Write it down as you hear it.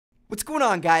What's going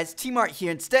on, guys? TmarTn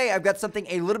here, and today I've got something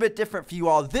a little bit different for you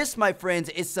all. This, my friends,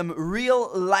 is some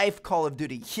real-life Call of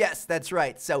Duty. Yes, that's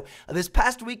right. So, this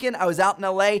past weekend, I was out in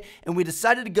LA, and we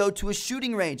decided to go to a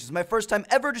shooting range. This is my first time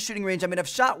ever at a shooting range. I mean, I've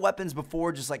shot weapons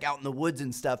before, just like out in the woods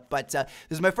and stuff, but this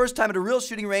is my first time at a real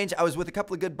shooting range. I was with a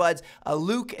couple of good buds,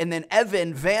 Luke and then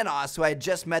Evan Vanos, who I had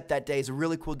just met that day. He's a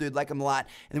really cool dude, like him a lot.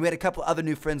 And then we had a couple other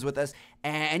new friends with us,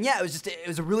 and yeah, it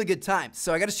was a really good time.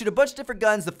 So, I got to shoot a bunch of different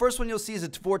guns. The first one you'll see is a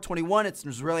 421. It's an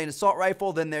Israeli assault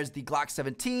rifle. Then there's the Glock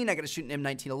 17. I got to shoot an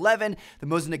M1911. The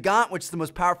Mosin Nagant, which is the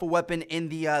most powerful weapon in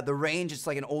the range. It's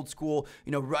like an old school,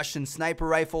 Russian sniper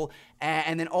rifle.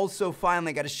 And then also, finally,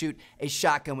 I got to shoot a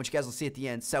shotgun, which you guys will see at the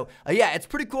end. So, yeah, it's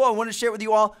pretty cool. I wanted to share it with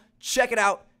you all. Check it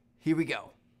out. Here we go.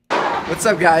 What's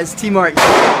up, guys?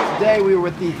 TmarTn. Today we were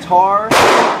with the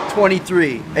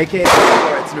Tar-23, aka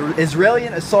it's an Israeli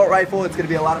assault rifle. It's going to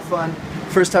be a lot of fun.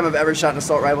 First time I've ever shot an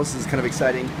assault rifle, so this is kind of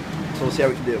exciting. So we'll see how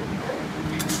we can do.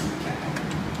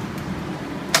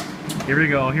 Here we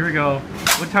go, here we go.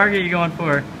 What target are you going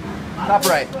for? Top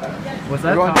right. What's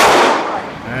that? Top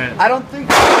right. Alright. I don't think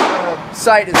the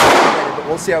sight is ready, but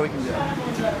we'll see how we can do it.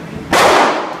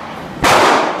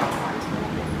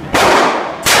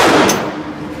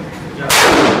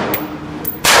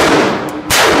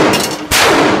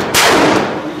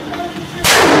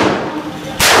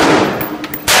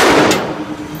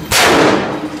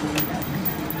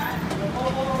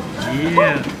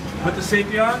 Yeah. Put the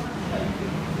safety on?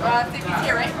 Safety's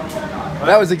here, right?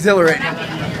 That was exhilarating.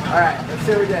 Alright, let's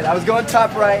see what we did. I was going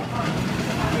top right.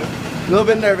 A little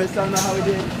bit nervous, I don't know how we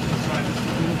did.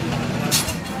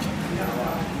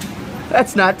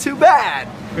 That's not too bad.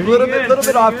 A little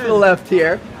bit off to the left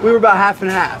here. We were about half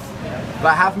and half.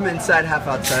 About half of them inside, half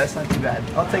outside. That's not too bad.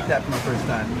 I'll take that for my first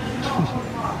time.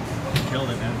 Killed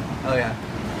it, man. Oh yeah.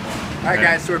 Alright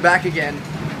guys, so we're back again.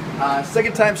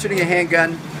 Second time shooting a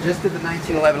handgun. Just did the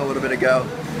 1911 a little bit ago.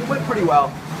 Went pretty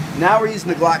well. Now we're using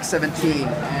the Glock 17,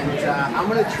 and I'm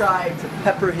going to try to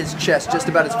pepper his chest just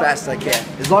about as fast as I can.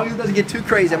 As long as it doesn't get too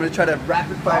crazy, I'm going to try to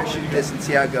rapid fire shoot this and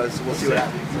see how it goes. So we'll see what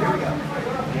happens. So here we go.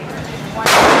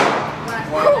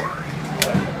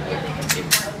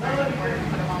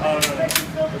 Oh, no.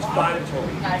 It's 5 in total.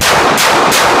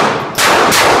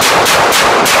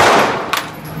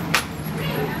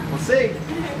 We'll see.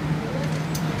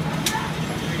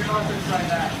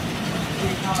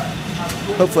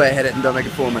 Hopefully I hit it and don't make a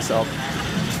fool of myself.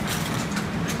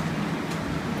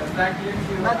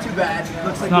 Not too bad.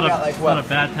 Looks like we got like what? Not a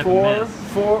bad type of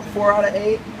miss. 4 out of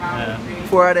 8. Yeah.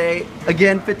 4 out of 8.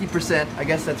 Again, 50%. I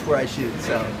guess that's where I shoot.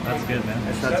 So That's good, man.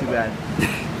 that's not too bad.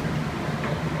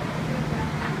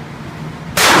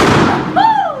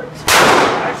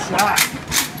 Nice shot.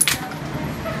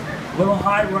 Little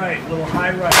high right, little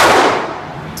high right.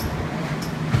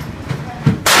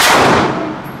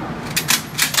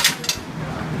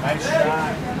 Nice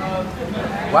shot.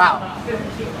 Wow.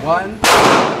 1,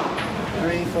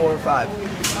 3, 4, 5.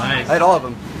 Nice. I had all of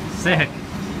them. Sick. I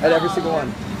had every single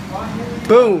one.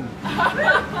 Boom!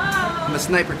 I'm a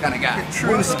sniper kind of guy.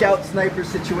 True scout sniper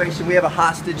situation. We have a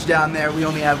hostage down there. We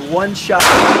only have one shot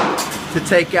to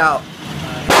take out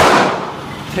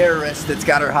terrorist that's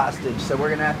got her hostage. So we're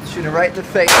gonna have to shoot her right in the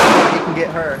face before he can get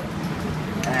her.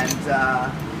 And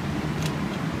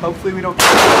hopefully we don't kill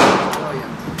him.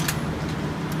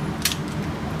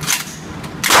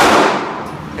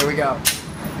 Here we go.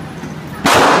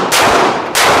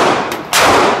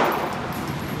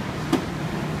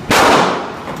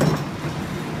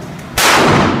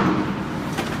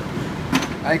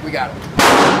 I think we got it.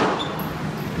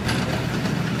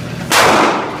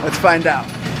 Let's find out.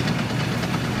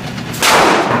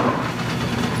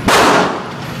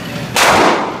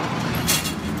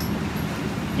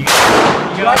 You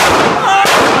got it.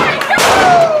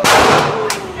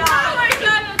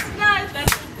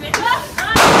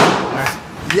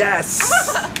 Yes!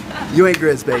 You ain't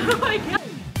Grizz, baby. Oh my God.